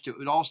attached to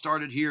it. It all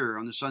started here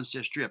on the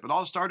Sunset Strip. It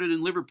all started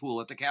in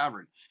Liverpool at the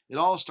Cavern. It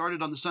all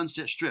started on the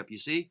Sunset Strip, you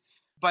see?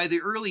 By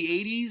the early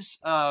 80s,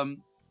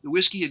 the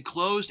Whiskey had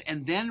closed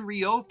and then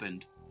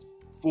reopened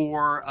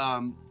for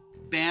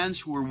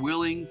bands who were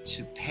willing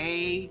to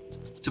pay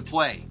to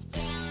play.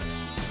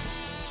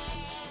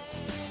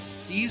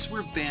 These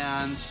were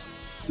bands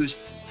whose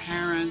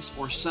parents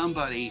or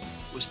somebody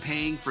was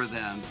paying for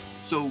them.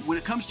 So when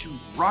it comes to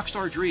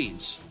rockstar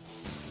dreams,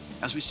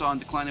 as we saw in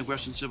Decline of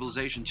Western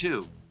Civilization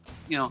 2,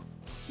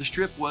 the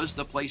Strip was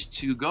the place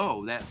to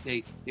go. That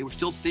they were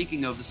still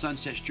thinking of the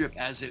Sunset Strip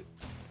as it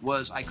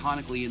was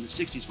iconically in the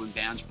 60s when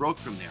bands broke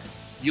from there.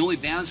 The only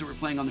bands that were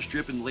playing on the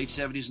Strip in the late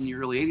 70s and the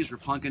early 80s were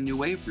punk and new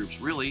wave groups,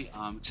 really,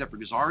 except for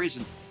Gazzarri's.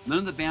 And none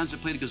of the bands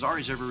that played at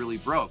Gazzarri's ever really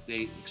broke,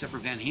 except for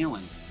Van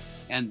Halen.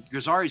 And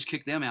Gazzarri's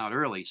kicked them out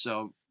early.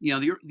 So, the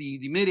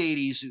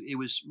mid-80s, it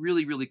was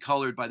really, really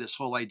colored by this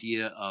whole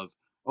idea of,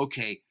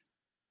 okay,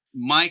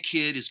 my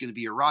kid is going to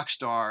be a rock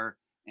star,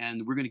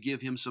 and we're going to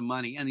give him some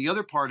money. And the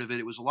other part of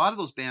it was a lot of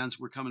those bands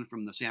were coming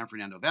from the San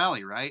Fernando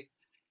Valley, right?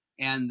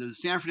 And the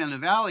San Fernando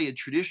Valley had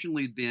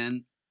traditionally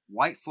been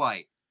white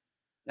flight.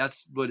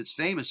 That's what it's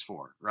famous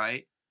for,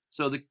 right?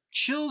 So the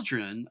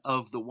children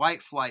of the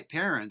white flight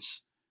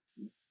parents,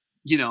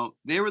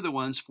 they were the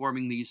ones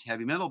forming these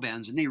heavy metal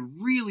bands, and they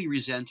really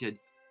resented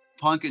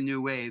punk and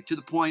new wave to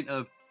the point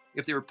of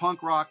if there were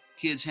punk rock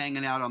kids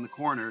hanging out on the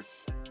corner,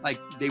 like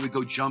they would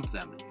go jump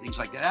them and things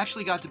like that. It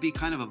actually got to be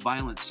kind of a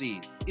violent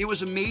scene. It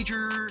was a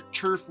major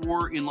turf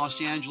war in Los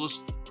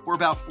Angeles for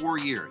about 4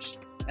 years.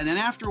 And then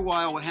after a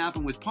while, what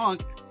happened with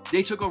punk,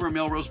 they took over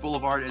Melrose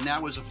Boulevard, and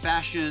that was a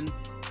fashion.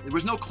 There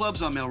was no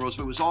clubs on Melrose,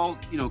 but it was all,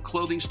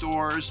 clothing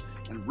stores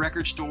and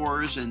record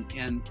stores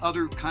and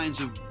other kinds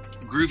of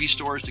groovy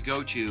stores to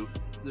go to.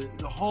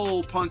 The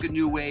whole punk and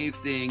new wave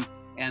thing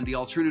and the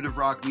alternative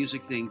rock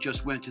music thing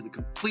just went to the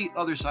complete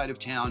other side of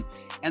town,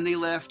 and they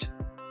left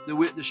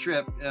the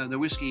Strip, the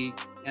Whiskey,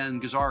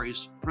 and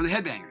Gazzarri's for the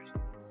Headbangers.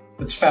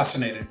 It's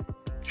fascinating.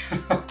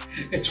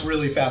 It's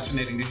really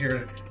fascinating to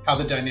hear how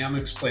the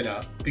dynamics played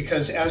out,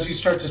 because as you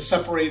start to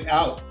separate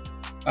out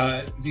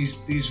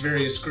these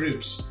various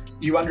groups,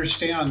 you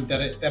understand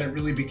that it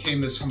really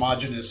became this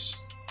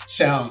homogenous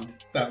sound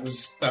that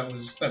was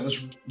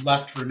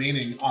left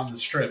remaining on the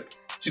Strip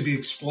to be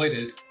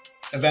exploited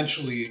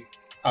eventually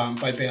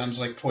by bands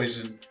like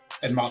Poison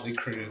and Motley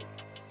Crue,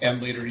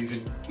 and later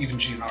even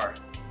GNR.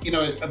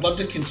 I'd love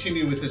to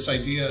continue with this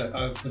idea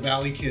of the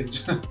Valley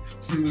kids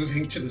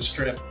moving to the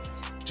Strip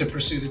to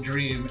pursue the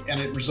dream, and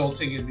it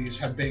resulting in these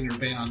headbanger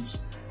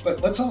bands.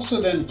 But let's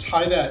also then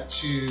tie that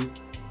to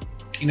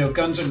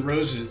Guns N'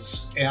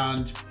 Roses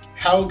and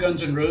how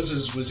Guns N'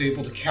 Roses was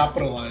able to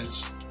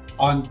capitalize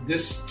on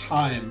this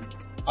time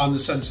on the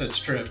Sunset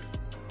Strip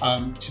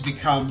to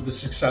become the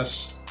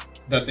success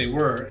that they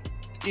were.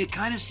 It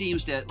kind of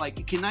seems that, like,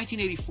 in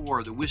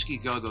 1984, the Whiskey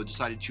Go-Go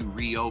decided to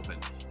reopen.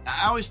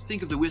 I always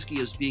think of the Whiskey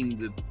as being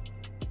the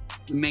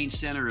main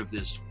center of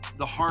this.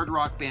 The hard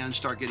rock bands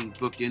start getting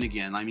booked in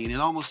again. I mean, it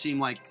almost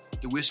seemed like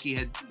the Whiskey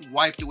had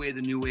wiped away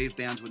the new wave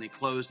bands when they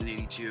closed in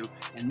 '82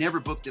 and never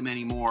booked them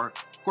anymore.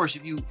 Of course,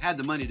 if you had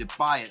the money to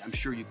buy it, I'm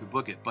sure you could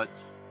book it. But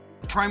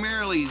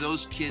primarily,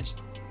 those kids,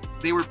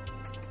 they were,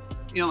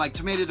 like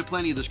Tomato to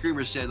Plenty of the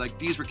Screamers said, like,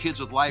 these were kids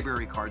with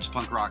library cards,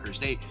 punk rockers.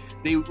 They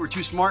were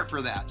too smart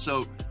for that.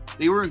 So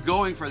they weren't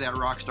going for that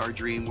rock star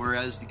dream,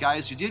 whereas the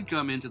guys who did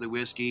come into the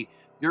Whiskey,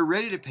 they're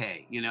ready to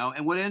pay,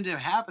 And what ended up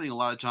happening a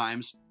lot of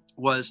times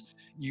was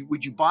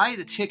you buy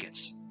the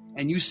tickets,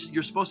 and you're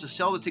supposed to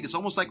sell the tickets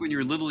almost like when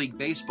you're in Little League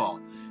Baseball.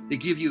 They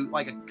give you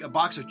like a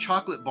box of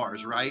chocolate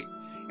bars, right?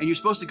 And you're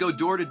supposed to go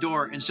door to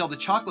door and sell the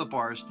chocolate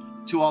bars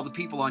to all the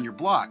people on your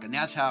block. And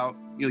that's how,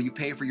 you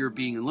pay for your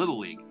being in Little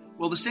League.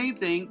 Well, the same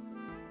thing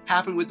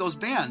happened with those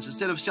bands.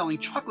 Instead of selling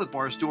chocolate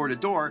bars door to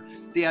door,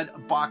 they had a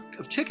box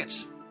of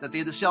tickets that they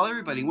had to sell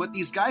everybody. And what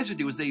these guys would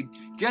do is they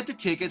get the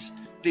tickets,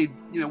 they,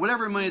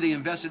 whatever money they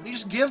invested, they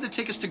just give the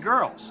tickets to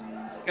girls.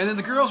 And then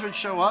the girls would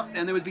show up,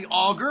 and there would be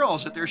all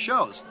girls at their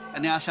shows.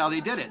 And that's how they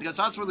did it. Because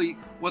that's really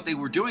what they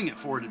were doing it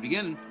for to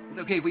begin.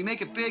 Okay, if we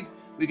make it big,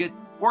 we get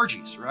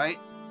orgies, right?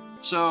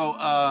 So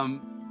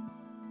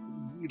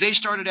they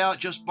started out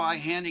just by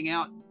handing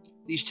out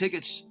these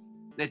tickets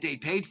that they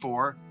paid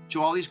for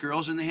to all these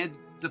girls, and they had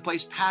the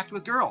place packed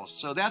with girls.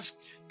 So that's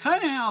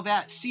kind of how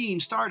that scene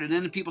started.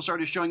 And then people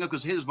started showing up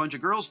because there's a bunch of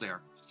girls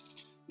there.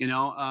 And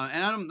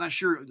I'm not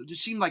sure, it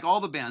seemed like all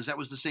the bands, that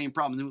was the same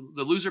problem.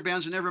 The loser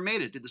bands that never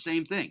made it did the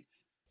same thing.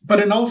 But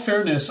in all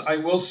fairness, I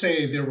will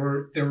say there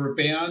were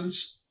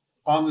bands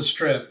on the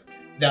Strip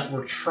that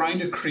were trying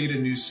to create a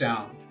new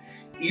sound.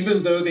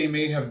 Even though they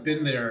may have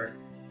been there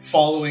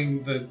following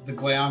the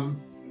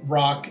glam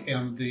rock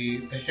and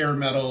the hair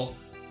metal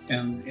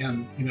and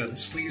the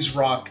sleaze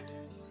rock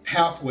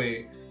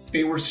pathway,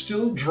 they were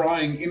still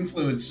drawing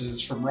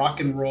influences from rock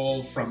and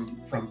roll,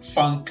 from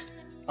funk,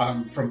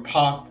 from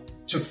pop,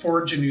 to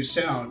forge a new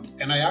sound.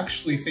 And I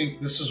actually think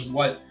this is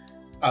what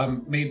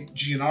made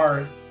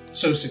GNR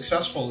so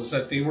successful, is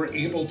that they were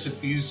able to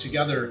fuse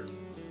together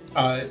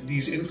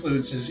these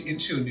influences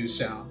into a new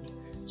sound.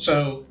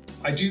 So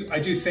I do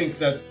think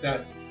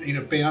that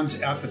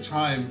bands at the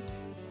time,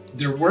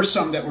 there were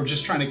some that were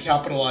just trying to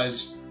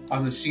capitalize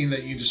on the scene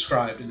that you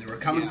described, and they were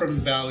coming from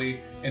the Valley,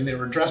 and they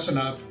were dressing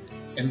up,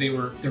 and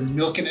they're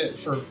milking it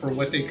for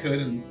what they could,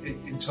 and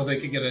until they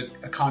could get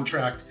a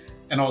contract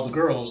and all the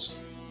girls.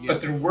 But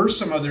there were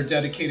some other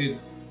dedicated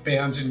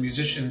bands and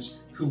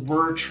musicians who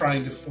were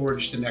trying to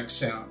forge the next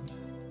sound.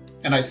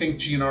 And I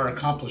think GNR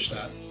accomplished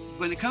that.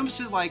 When it comes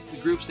to like the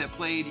groups that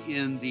played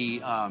in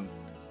the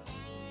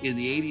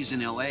 80s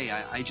in LA,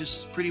 I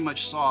just pretty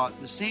much saw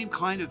the same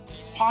kind of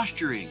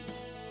posturing,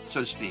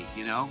 so to speak,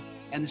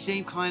 and the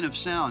same kind of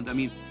sound. I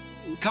mean,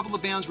 a couple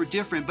of bands were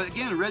different, but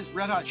again,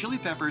 Red Hot Chili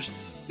Peppers,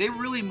 they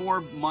really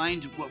more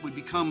mined what would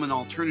become an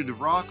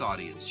alternative rock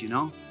audience,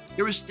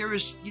 There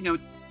was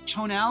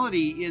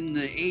tonality in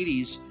the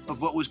 80s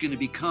of what was going to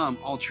become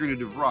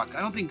alternative rock. I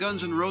don't think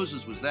Guns N'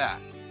 Roses was that.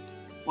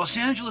 Los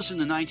Angeles in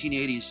the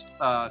 1980s,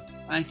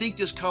 and I think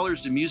this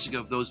colors the music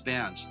of those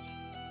bands,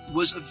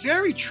 was a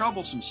very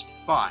troublesome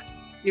spot.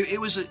 It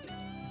was a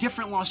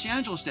different Los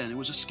Angeles then. It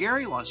was a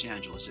scary Los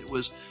Angeles. It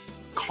was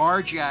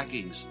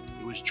carjackings.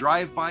 It was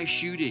drive-by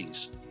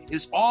shootings. It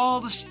was all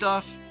the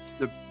stuff,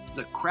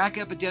 the crack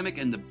epidemic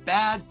and the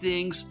bad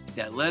things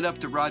that led up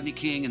to Rodney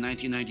King in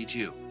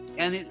 1992.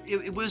 And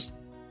it was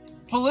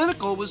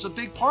political, was a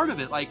big part of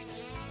it. Like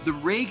the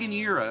Reagan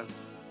era,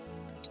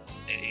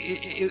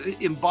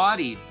 it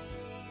embodied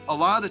a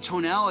lot of the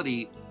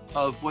tonality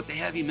of what the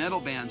heavy metal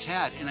bands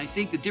had. And I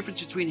think the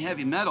difference between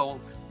heavy metal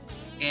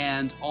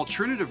and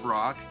alternative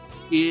rock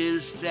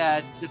is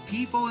that the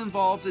people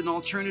involved in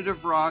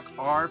alternative rock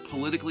are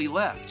politically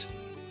left.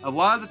 A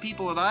lot of the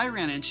people that I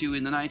ran into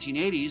in the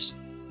 1980s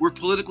were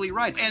politically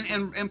right.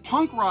 And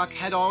punk rock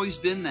had always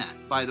been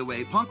that, by the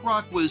way. Punk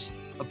rock was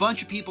a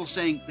bunch of people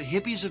saying the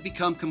hippies have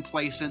become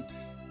complacent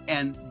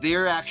and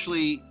they're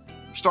actually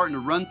starting to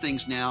run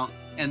things now,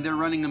 and they're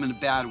running them in a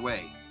bad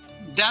way.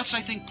 That's, I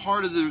think,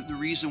 part of the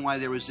reason why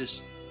there was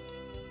this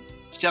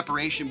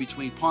separation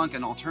between punk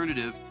and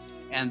alternative,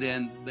 and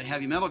then the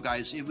heavy metal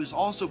guys. It was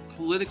also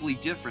politically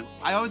different.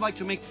 I always like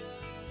to make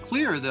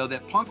clear, though,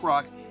 that punk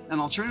rock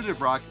and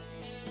alternative rock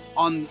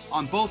on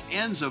both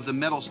ends of the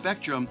metal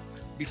spectrum,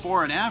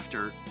 before and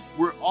after,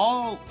 were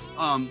all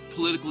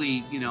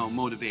politically,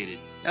 motivated.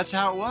 That's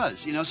how it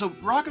was, So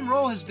rock and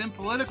roll has been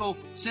political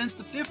since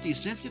the 50s,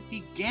 since it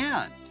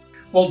began.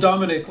 Well,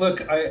 Dominic,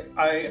 look,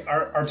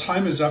 our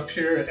time is up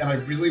here, and I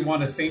really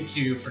want to thank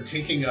you for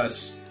taking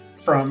us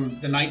from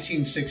the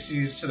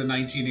 1960s to the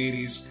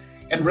 1980s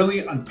and really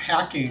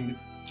unpacking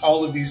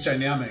all of these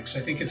dynamics. I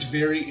think it's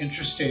very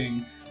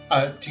interesting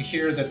to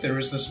hear that there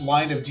was this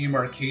line of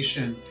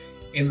demarcation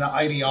in the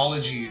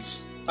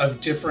ideologies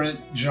of different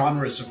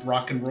genres of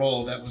rock and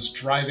roll that was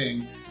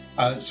driving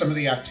some of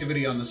the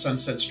activity on the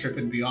Sunset Strip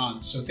and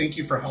beyond. So thank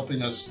you for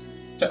helping us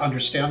to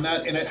understand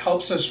that. And it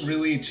helps us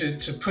really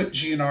to put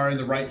GNR in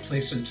the right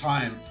place and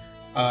time,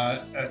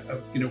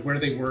 where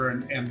they were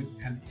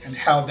and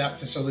how that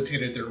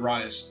facilitated their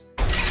rise.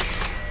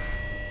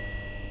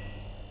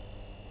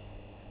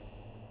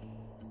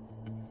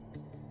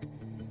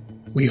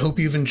 We hope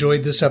you've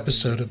enjoyed this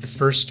episode of the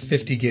first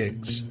 50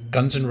 Gigs,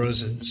 Guns N'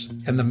 Roses,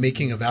 and the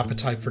making of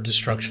Appetite for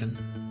Destruction.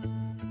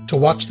 To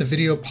watch the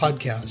video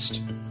podcast,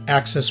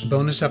 access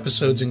bonus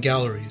episodes and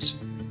galleries,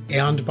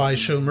 and buy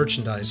show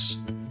merchandise,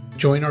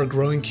 join our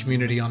growing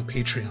community on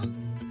Patreon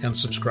and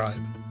subscribe.